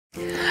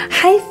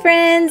Hi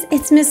friends,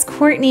 it's Miss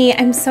Courtney.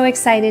 I'm so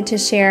excited to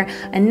share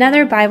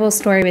another Bible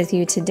story with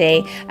you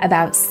today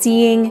about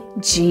seeing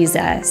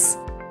Jesus.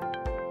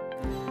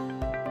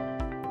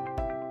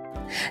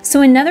 So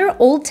another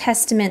Old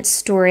Testament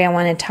story I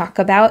want to talk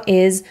about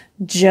is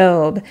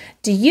Job.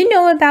 Do you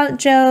know about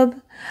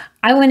Job?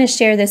 I want to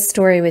share this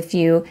story with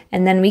you,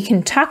 and then we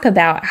can talk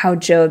about how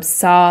Job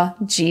saw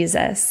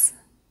Jesus.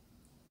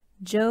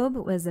 Job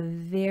was a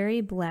very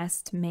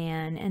blessed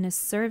man and a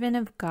servant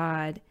of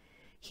God.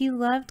 He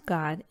loved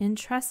God and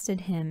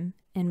trusted him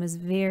and was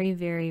very,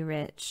 very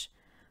rich.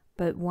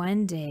 But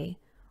one day,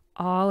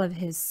 all of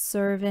his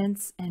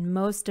servants and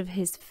most of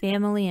his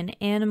family and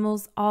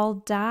animals all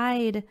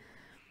died.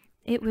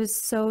 It was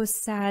so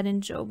sad,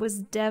 and Job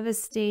was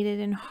devastated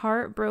and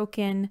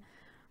heartbroken.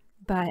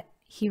 But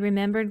he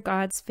remembered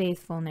God's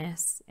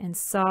faithfulness and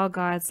saw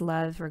God's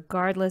love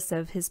regardless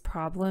of his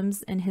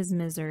problems and his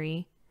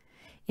misery.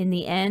 In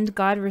the end,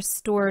 God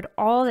restored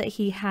all that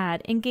he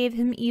had and gave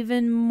him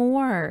even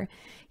more.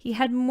 He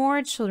had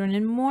more children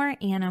and more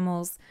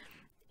animals,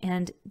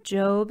 and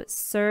Job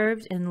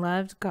served and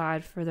loved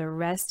God for the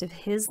rest of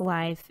his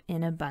life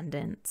in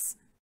abundance.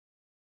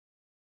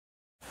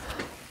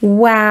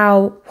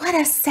 Wow, what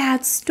a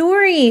sad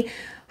story.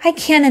 I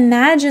can't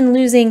imagine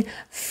losing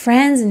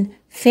friends and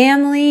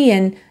family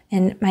and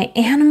my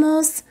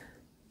animals.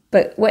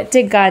 But what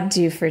did God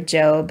do for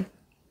Job?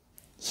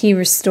 He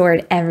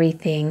restored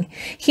everything.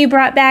 He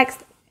brought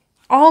back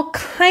all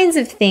kinds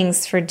of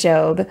things for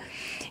Job.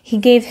 He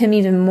gave him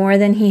even more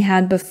than he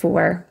had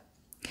before.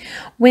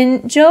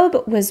 When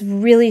Job was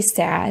really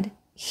sad,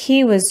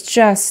 he was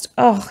just,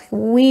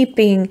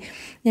 weeping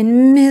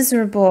and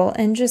miserable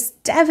and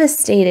just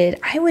devastated.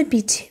 I would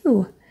be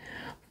too.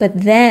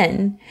 But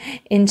then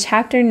in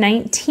chapter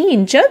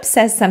 19, Job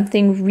says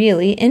something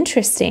really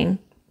interesting.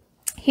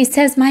 He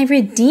says, "My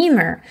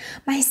Redeemer,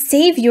 my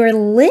Savior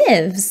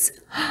lives."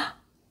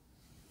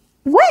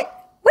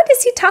 What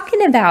is he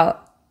talking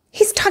about?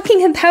 He's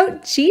talking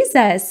about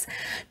Jesus.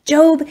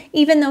 Job,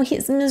 even though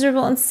he's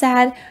miserable and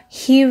sad,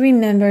 he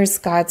remembers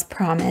God's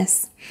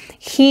promise.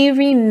 He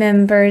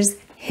remembers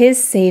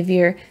his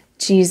Savior,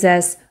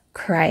 Jesus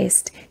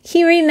Christ.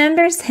 He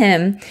remembers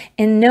him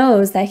and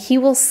knows that he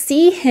will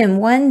see him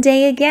one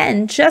day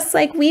again, just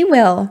like we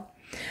will.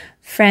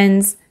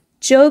 Friends,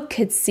 Job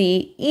could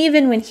see,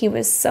 even when he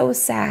was so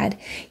sad,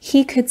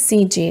 he could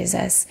see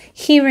Jesus.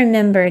 He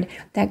remembered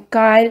that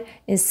God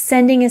is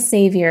sending a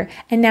Savior,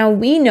 and now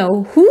we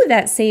know who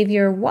that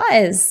Savior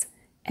was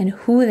and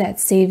who that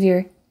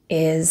Savior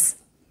is.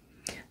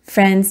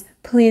 Friends,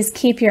 please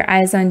keep your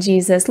eyes on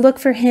Jesus. Look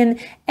for him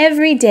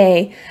every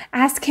day.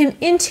 Ask him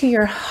into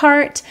your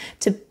heart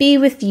to be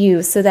with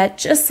you so that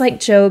just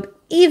like Job,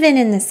 even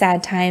in the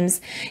sad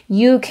times,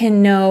 you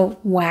can know,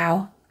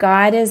 wow,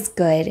 God is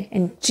good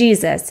and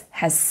Jesus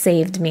has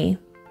saved me.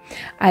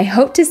 I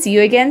hope to see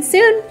you again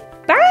soon.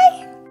 Bye!